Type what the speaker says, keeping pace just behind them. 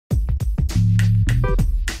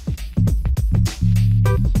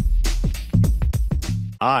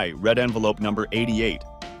Red envelope number 88,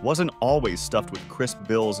 wasn't always stuffed with crisp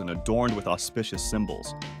bills and adorned with auspicious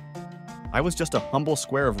symbols. I was just a humble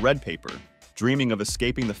square of red paper, dreaming of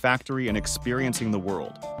escaping the factory and experiencing the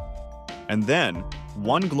world. And then,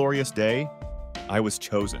 one glorious day, I was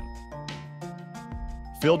chosen.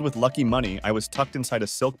 Filled with lucky money, I was tucked inside a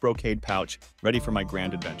silk brocade pouch, ready for my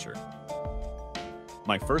grand adventure.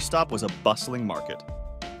 My first stop was a bustling market.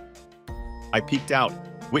 I peeked out,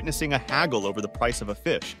 witnessing a haggle over the price of a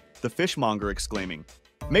fish, the fishmonger exclaiming,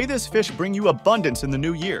 "May this fish bring you abundance in the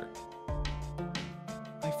new year."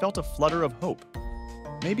 I felt a flutter of hope.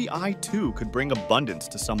 Maybe I too could bring abundance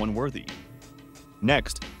to someone worthy.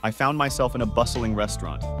 Next, I found myself in a bustling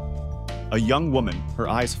restaurant. A young woman, her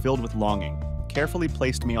eyes filled with longing, carefully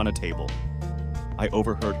placed me on a table. I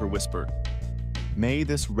overheard her whisper, "May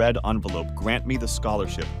this red envelope grant me the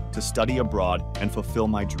scholarship to study abroad and fulfill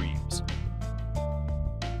my dreams."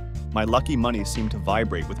 My lucky money seemed to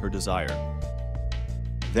vibrate with her desire.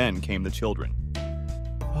 Then came the children.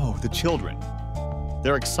 Oh, the children!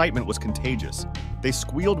 Their excitement was contagious. They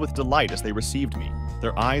squealed with delight as they received me,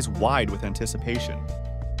 their eyes wide with anticipation.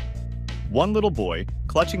 One little boy,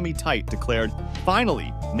 clutching me tight, declared,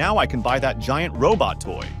 "Finally, now I can buy that giant robot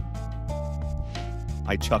toy."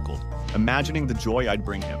 I chuckled, imagining the joy I'd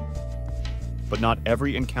bring him. But not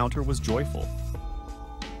every encounter was joyful.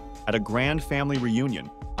 At a grand family reunion,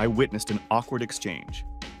 I witnessed an awkward exchange.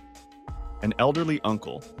 An elderly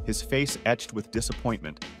uncle, his face etched with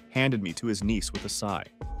disappointment, handed me to his niece with a sigh.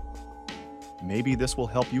 "Maybe this will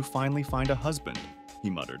help you finally find a husband," he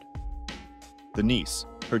muttered. The niece,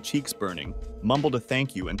 her cheeks burning, mumbled a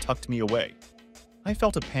thank you and tucked me away. I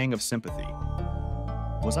felt a pang of sympathy.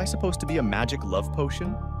 Was I supposed to be a magic love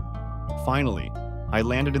potion? Finally, I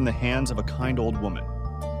landed in the hands of a kind old woman.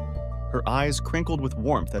 Her eyes crinkled with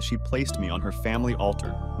warmth as she placed me on her family altar,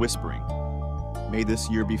 whispering, "May this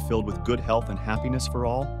year be filled with good health and happiness for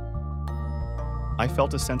all." I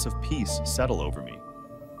felt a sense of peace settle over me.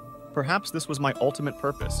 Perhaps this was my ultimate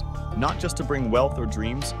purpose, not just to bring wealth or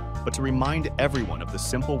dreams, but to remind everyone of the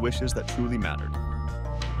simple wishes that truly mattered.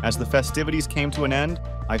 As the festivities came to an end,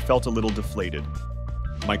 I felt a little deflated.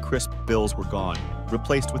 My crisp bills were gone,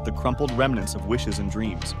 replaced with the crumpled remnants of wishes and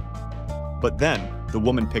dreams. But then, the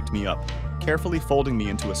woman picked me up, carefully folding me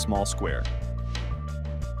into a small square.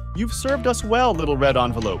 "You've served us well, little red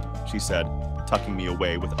envelope," she said, tucking me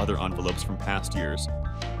away with other envelopes from past years.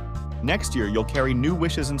 "Next year, you'll carry new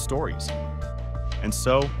wishes and stories." And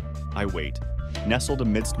so, I wait, nestled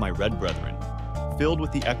amidst my red brethren, filled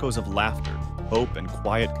with the echoes of laughter, hope, and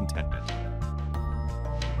quiet contentment.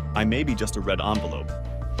 I may be just a red envelope,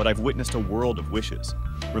 but I've witnessed a world of wishes,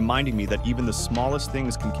 reminding me that even the smallest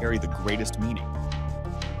things can carry the greatest meaning.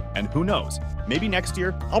 And who knows, maybe next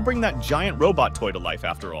year, I'll bring that giant robot toy to life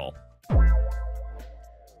after all.